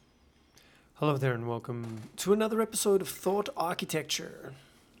Hello there, and welcome to another episode of Thought Architecture.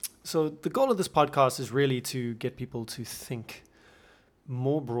 So, the goal of this podcast is really to get people to think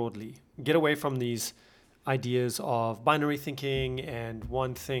more broadly, get away from these ideas of binary thinking and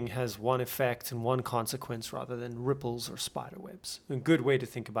one thing has one effect and one consequence rather than ripples or spider webs. A good way to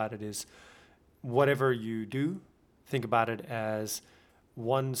think about it is whatever you do, think about it as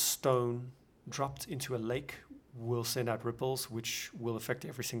one stone dropped into a lake will send out ripples, which will affect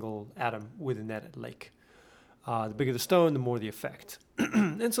every single atom within that lake. The bigger the stone, the more the effect.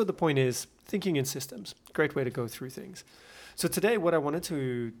 And so the point is thinking in systems. Great way to go through things. So today, what I wanted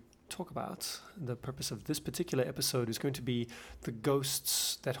to talk about, the purpose of this particular episode, is going to be the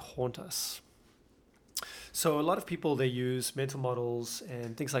ghosts that haunt us. So a lot of people, they use mental models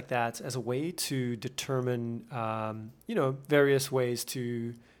and things like that as a way to determine, various ways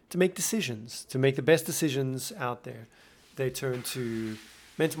to make decisions, to make the best decisions out there. They turn to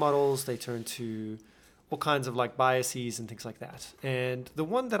mental models, they turn to all kinds of like biases and things like that. And the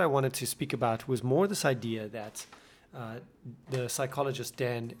one that I wanted to speak about was more this idea that the psychologist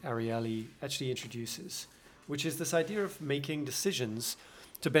Dan Ariely actually introduces, which is this idea of making decisions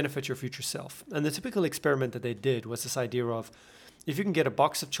to benefit your future self. And the typical experiment that they did was this idea of if you can get a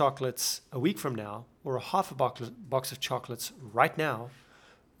box of chocolates a week from now or a half a box of chocolates right now,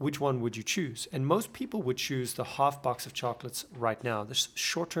 which one would you choose? And most people would choose the half box of chocolates right now. This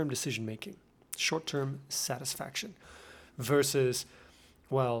short-term decision making, short-term satisfaction versus,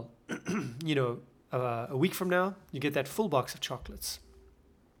 a week from now, you get that full box of chocolates.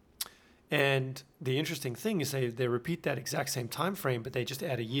 And the interesting thing is they repeat that exact same time frame, but they just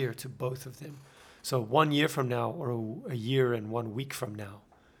add a year to both of them. So 1 year from now or a year and 1 week from now.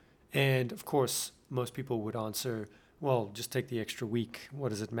 And of course, most people would answer, well, just take the extra week. What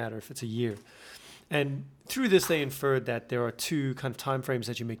does it matter if it's a year? And through this, they inferred that there are two kind of time frames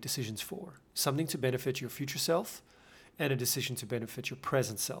that you make decisions for. Something to benefit your future self and a decision to benefit your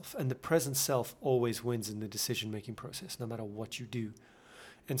present self. And the present self always wins in the decision-making process, no matter what you do.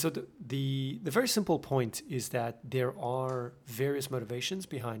 And so the very simple point is that there are various motivations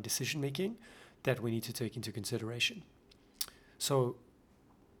behind decision-making that we need to take into consideration. So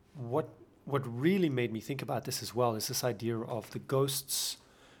what really made me think about this as well is this idea of the ghosts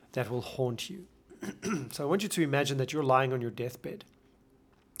that will haunt you. So I want you to imagine that you're lying on your deathbed,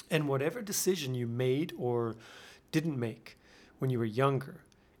 and whatever decision you made or didn't make when you were younger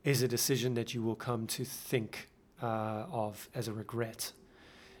is a decision that you will come to think of as a regret.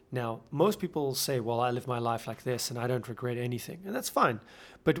 Now, most people say, well, I live my life like this and I don't regret anything. And that's fine.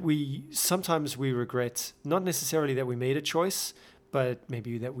 But sometimes we regret not necessarily that we made a choice, but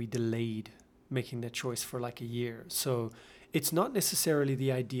maybe that we delayed making that choice for like a year. So it's not necessarily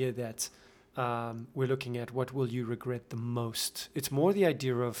the idea that we're looking at what will you regret the most. It's more the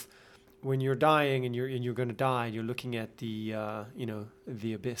idea of when you're dying and you're going to die, you're looking at the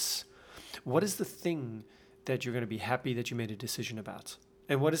abyss. What is the thing that you're going to be happy that you made a decision about?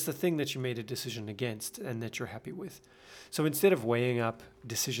 And what is the thing that you made a decision against and that you're happy with? So instead of weighing up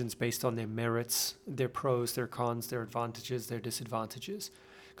decisions based on their merits, their pros, their cons, their advantages, their disadvantages,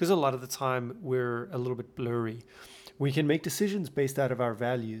 because a lot of the time we're a little bit blurry, we can make decisions based out of our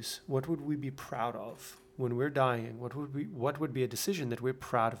values. What would we be proud of when we're dying? What would be a decision that we're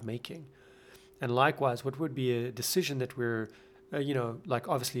proud of making? And likewise, what would be a decision that we're,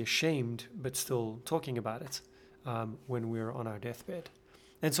 obviously ashamed, but still talking about it when we're on our deathbed?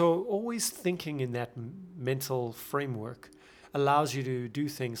 And so always thinking in that mental framework allows you to do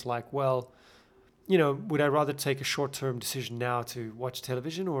things like, would I rather take a short-term decision now to watch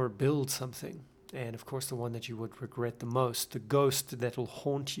television or build something? And of course, the one that you would regret the most, the ghost that will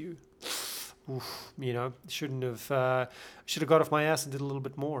haunt you. Should have got off my ass and did a little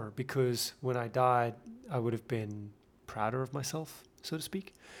bit more, because when I died, I would have been prouder of myself, so to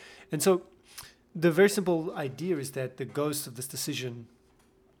speak. And so the very simple idea is that the ghost of this decision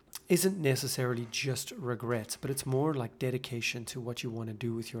isn't necessarily just regret, but it's more like dedication to what you want to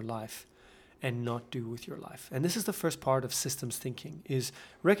do with your life and not do with your life. And this is the first part of systems thinking, is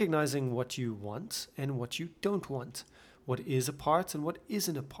recognizing what you want and what you don't want, what is a part and what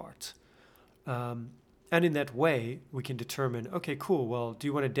isn't a part. And in that way, we can determine, okay, cool, well, do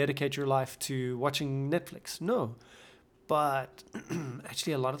you want to dedicate your life to watching Netflix? No. But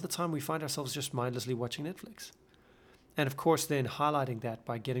actually, a lot of the time we find ourselves just mindlessly watching Netflix. And of course, then highlighting that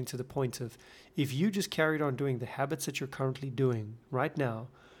by getting to the point of, if you just carried on doing the habits that you're currently doing right now,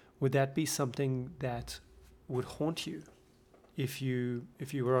 would that be something that would haunt you if you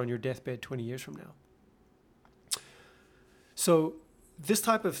were on your deathbed 20 years from now? So this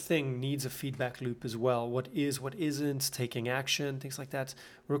type of thing needs a feedback loop as well. What is, what isn't, taking action, things like that,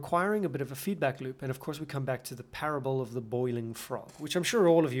 requiring a bit of a feedback loop. And of course, we come back to the parable of the boiling frog, which I'm sure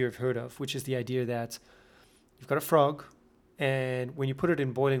all of you have heard of, which is the idea that you've got a frog, and when you put it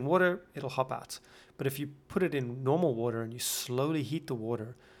in boiling water, it'll hop out. But if you put it in normal water and you slowly heat the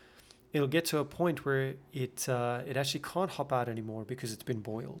water, it'll get to a point where it actually can't hop out anymore because it's been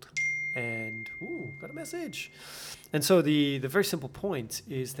boiled. And got a message. And so the very simple point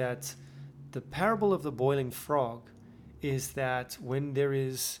is that the parable of the boiling frog is that when there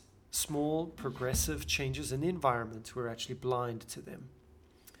is small progressive changes in the environment, we're actually blind to them.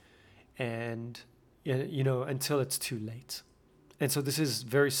 And until it's too late. And so this is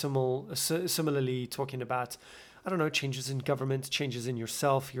very similarly talking about, I don't know, changes in government, changes in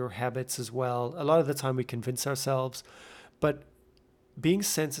yourself, your habits as well. A lot of the time we convince ourselves, but being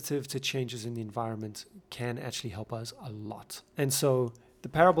sensitive to changes in the environment can actually help us a lot. And so the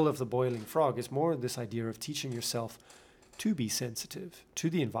parable of the boiling frog is more this idea of teaching yourself to be sensitive to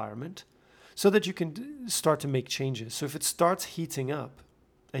the environment so that you can start to make changes. So if it starts heating up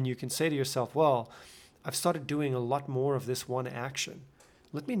and you can say to yourself, well, I've started doing a lot more of this one action.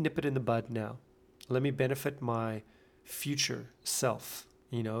 Let me nip it in the bud now. Let me benefit my future self,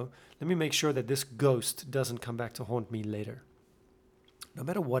 Let me make sure that this ghost doesn't come back to haunt me later. No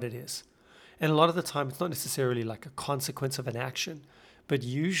matter what it is. And a lot of the time, it's not necessarily like a consequence of an action, but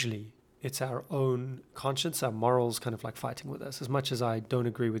usually it's our own conscience, our morals kind of like fighting with us. As much as I don't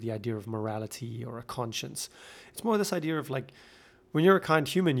agree with the idea of morality or a conscience, it's more this idea of like, when you're a kind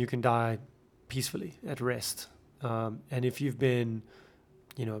human, you can die peacefully at rest. And if you've been,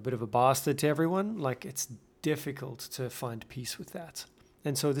 a bit of a bastard to everyone, like it's difficult to find peace with that.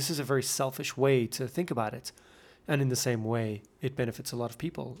 And so this is a very selfish way to think about it. And in the same way, it benefits a lot of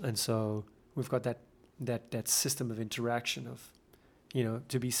people. And so we've got that system of interaction of,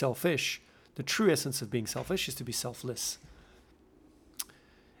 to be selfish. The true essence of being selfish is to be selfless.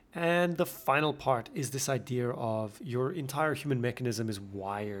 And the final part is this idea of your entire human mechanism is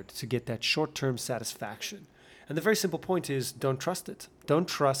wired to get that short-term satisfaction. And the very simple point is don't trust it. Don't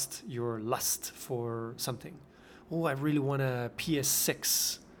trust your lust for something. Oh, I really want a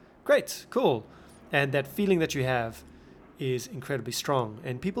PS6. Great, cool. And that feeling that you have is incredibly strong.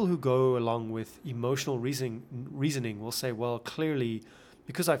 And people who go along with emotional reasoning will say, well, clearly,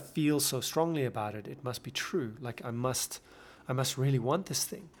 because I feel so strongly about it, it must be true. Like I must really want this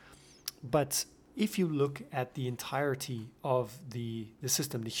thing. But if you look at the entirety of the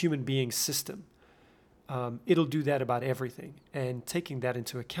system, the human being system, it'll do that about everything. And taking that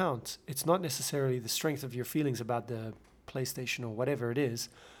into account, it's not necessarily the strength of your feelings about the PlayStation or whatever it is.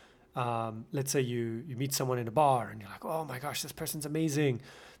 Let's say you meet someone in a bar and you're like, oh my gosh, this person's amazing.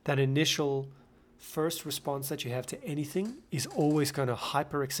 That initial first response that you have to anything is always going to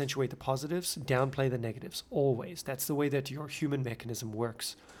hyper accentuate the positives, downplay the negatives, always. That's the way that your human mechanism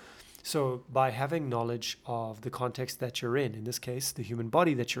works. So by having knowledge of the context that you're in this case, the human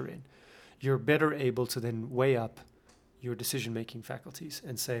body that you're in, you're better able to then weigh up your decision-making faculties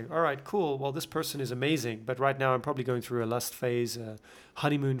and say, all right, cool, well, this person is amazing, but right now I'm probably going through a lust phase, a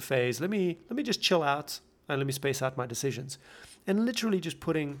honeymoon phase. Let me just chill out and let me space out my decisions. And literally just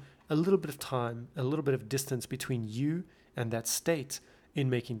putting a little bit of time, a little bit of distance between you and that state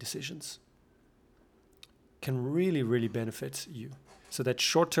in making decisions can really, really benefit you. So that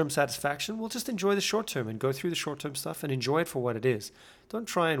short-term satisfaction, we'll just enjoy the short-term and go through the short-term stuff and enjoy it for what it is. Don't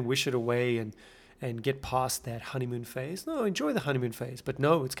try and wish it away and get past that honeymoon phase. No, enjoy the honeymoon phase, but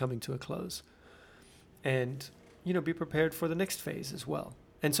know it's coming to a close. And, be prepared for the next phase as well.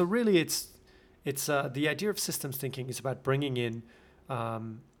 And so really it's the idea of systems thinking is about bringing in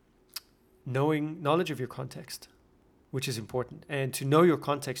knowledge of your context, which is important. And to know your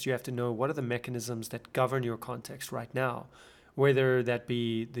context, you have to know what are the mechanisms that govern your context right now, whether that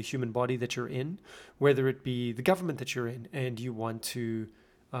be the human body that you're in, whether it be the government that you're in, and you want to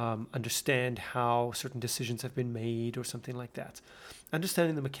understand how certain decisions have been made or something like that.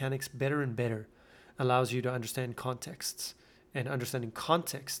 Understanding the mechanics better and better allows you to understand contexts, and understanding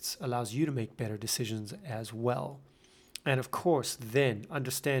contexts allows you to make better decisions as well. And of course, then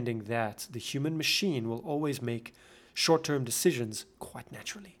understanding that the human machine will always make short-term decisions quite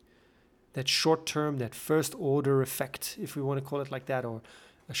naturally. That short-term, that first order effect, if we want to call it like that, or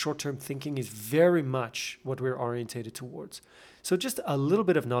a short-term thinking is very much what we're orientated towards. So just a little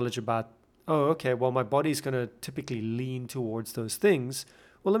bit of knowledge about, oh, okay, well, my body's going to typically lean towards those things.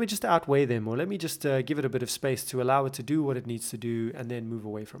 Well, let me just outweigh them, or let me just give it a bit of space to allow it to do what it needs to do and then move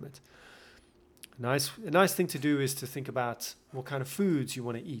away from it. A nice thing to do is to think about what kind of foods you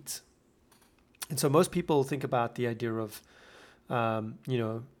want to eat. And so most people think about the idea of you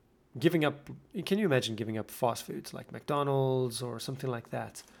know, giving up. Can you imagine giving up fast foods like McDonald's or something like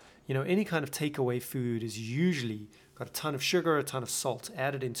that? You know, any kind of takeaway food is usually got a ton of sugar, a ton of salt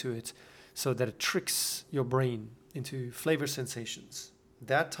added into it so that it tricks your brain into flavor sensations.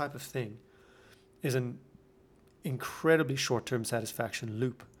 That type of thing is an incredibly short-term satisfaction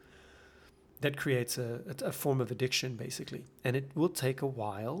loop that creates a form of addiction, basically. And it will take a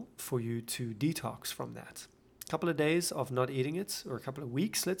while for you to detox from that. A couple of days of not eating it, or a couple of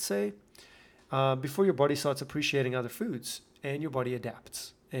weeks, let's say, before your body starts appreciating other foods and your body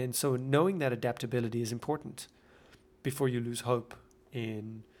adapts. And so knowing that adaptability is important before you lose hope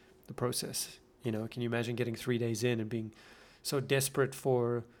in the process. You know, can you imagine getting 3 days in and being so desperate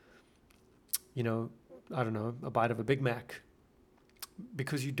for, you know, I don't know, a bite of a Big Mac,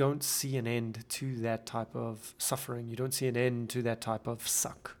 because you don't see an end to that type of suffering. You don't see an end to that type of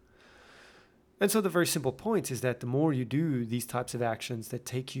suck. And so the very simple point is that the more you do these types of actions that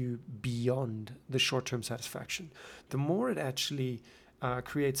take you beyond the short-term satisfaction, the more it actually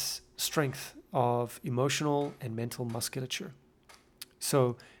creates strength of emotional and mental musculature.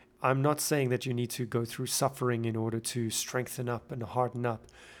 So I'm not saying that you need to go through suffering in order to strengthen up and harden up,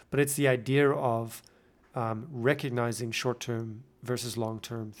 but it's the idea of recognizing short-term versus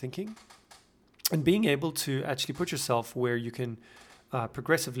long-term thinking and being able to actually put yourself where you can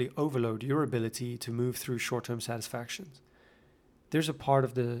progressively overload your ability to move through short-term satisfactions. There's a part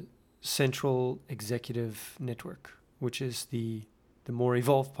of the central executive network, which is the more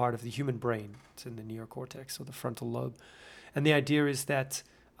evolved part of the human brain. It's in the neocortex or the frontal lobe. And the idea is that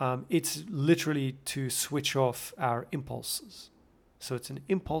it's literally to switch off our impulses. So it's an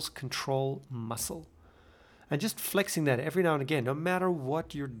impulse control muscle. And just flexing that every now and again, no matter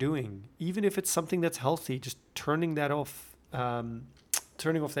what you're doing, even if it's something that's healthy, just turning that off,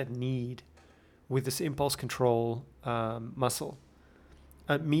 turning off that need with this impulse control muscle.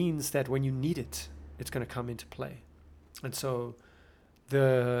 It means that when you need it, it's going to come into play. And so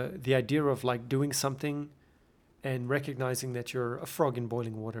the idea of like doing something and recognizing that you're a frog in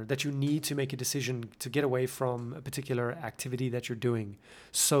boiling water, that you need to make a decision to get away from a particular activity that you're doing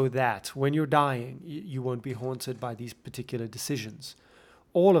so that when you're dying, you won't be haunted by these particular decisions.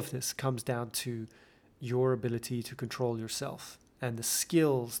 All of this comes down to your ability to control yourself, and the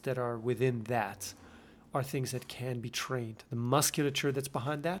skills that are within that are things that can be trained. The musculature that's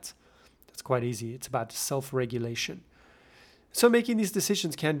behind that, that's quite easy. It's about self-regulation. So making these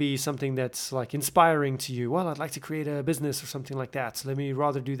decisions can be something that's like inspiring to you. Well, I'd like to create a business or something like that. So let me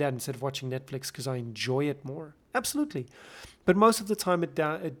rather do that instead of watching Netflix because I enjoy it more. Absolutely. But most of the time it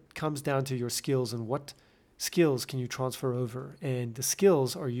comes down to your skills and what skills can you transfer over. And the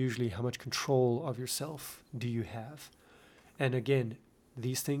skills are usually how much control of yourself do you have. And again,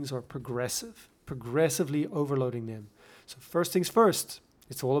 these things are progressively overloading them. So first things first,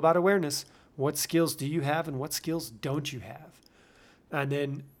 it's all about awareness. What skills do you have and what skills don't you have? And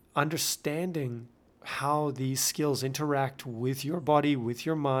then understanding how these skills interact with your body, with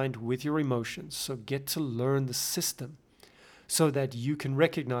your mind, with your emotions. So get to learn the system so that you can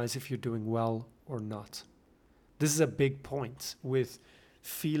recognize if you're doing well or not. This is a big point with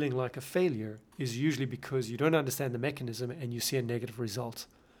feeling like a failure is usually because you don't understand the mechanism and you see a negative result.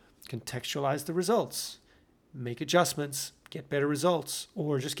 Contextualize the results, make adjustments, get better results,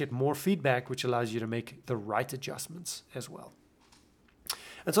 or just get more feedback, which allows you to make the right adjustments as well.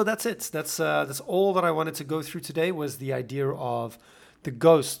 And so that's it. That's all that I wanted to go through today was the idea of the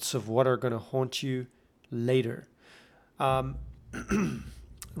ghosts of what are going to haunt you later.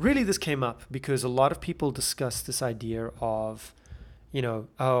 Really, this came up because a lot of people discuss this idea of, you know,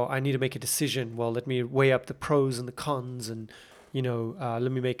 oh, I need to make a decision. Well, let me weigh up the pros and the cons and, you know,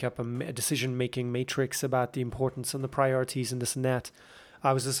 let me make up a decision-making matrix about the importance and the priorities and this and that.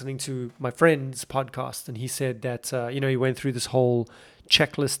 I was listening to my friend's podcast and he said that, you know, he went through this whole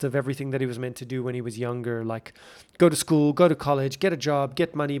checklist of everything that he was meant to do when he was younger, like go to school, go to college, get a job,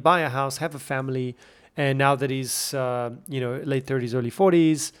 get money, buy a house, have a family. And now that he's, you know, late 30s, early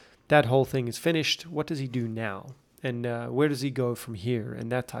 40s, that whole thing is finished. What does he do now? And where does he go from here?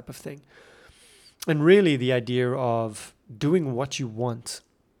 And that type of thing. And really the idea of doing what you want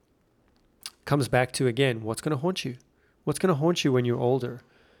comes back to, again, what's going to haunt you? What's going to haunt you when you're older?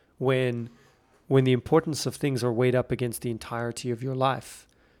 When the importance of things are weighed up against the entirety of your life.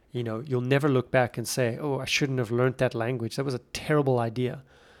 You know, you'll never look back and say, oh, I shouldn't have learned that language. That was a terrible idea.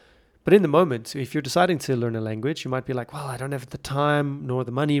 But in the moment, if you're deciding to learn a language, you might be like, well, I don't have the time nor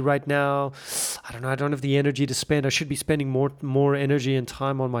the money right now. I don't know. I don't have the energy to spend. I should be spending more energy and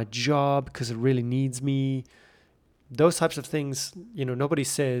time on my job because it really needs me. Those types of things, you know, nobody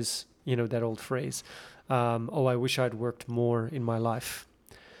says, you know, that old phrase, oh, I wish I'd worked more in my life.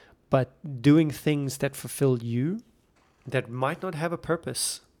 But doing things that fulfill you, that might not have a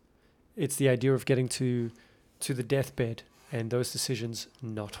purpose. It's the idea of getting to the deathbed and those decisions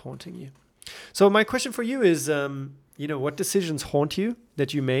not haunting you. So my question for you is, what decisions haunt you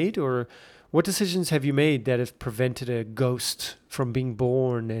that you made, or what decisions have you made that have prevented a ghost from being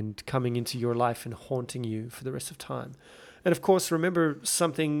born and coming into your life and haunting you for the rest of time? And of course, remember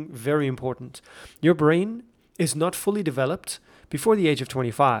something very important. Your brain is not fully developed before the age of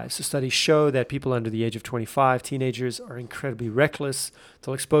 25. So studies show that people under the age of 25, teenagers, are incredibly reckless.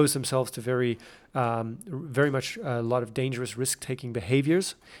 They'll expose themselves to very much a lot of dangerous risk-taking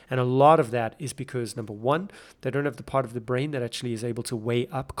behaviors. And a lot of that is because, number one, they don't have the part of the brain that actually is able to weigh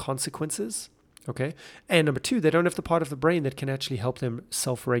up consequences. Okay. And number two, they don't have the part of the brain that can actually help them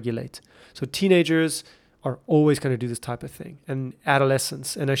self-regulate. So teenagers are always going to do this type of thing. And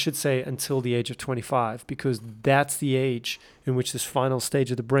adolescents, and I should say until the age of 25, because that's the age in which this final stage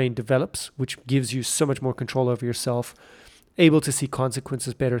of the brain develops, which gives you so much more control over yourself, able to see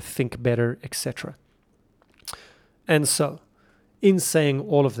consequences better, think better, etc. And so, in saying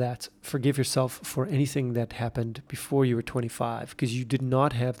all of that, forgive yourself for anything that happened before you were 25, because you did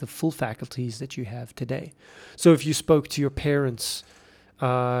not have the full faculties that you have today. So if you spoke to your parents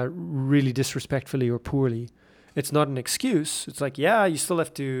really disrespectfully or poorly, it's not an excuse. It's like, yeah, you still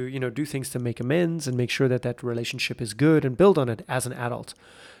have to, do things to make amends and make sure that that relationship is good and build on it as an adult.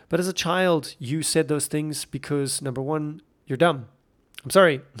 But as a child, you said those things because, number one, you're dumb. I'm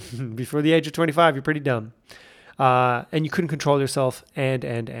sorry. Before the age of 25, you're pretty dumb. And you couldn't control yourself and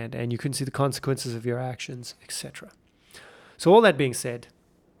you couldn't see the consequences of your actions, etc. So all that being said,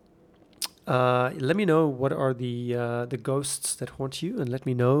 let me know what are the ghosts that haunt you, and let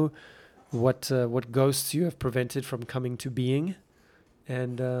me know what ghosts you have prevented from coming to being.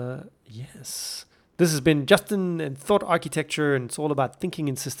 And yes, this has been Justin and Thought Architecture, and it's all about thinking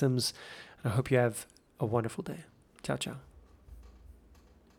in systems. And I hope you have a wonderful day. Ciao, ciao.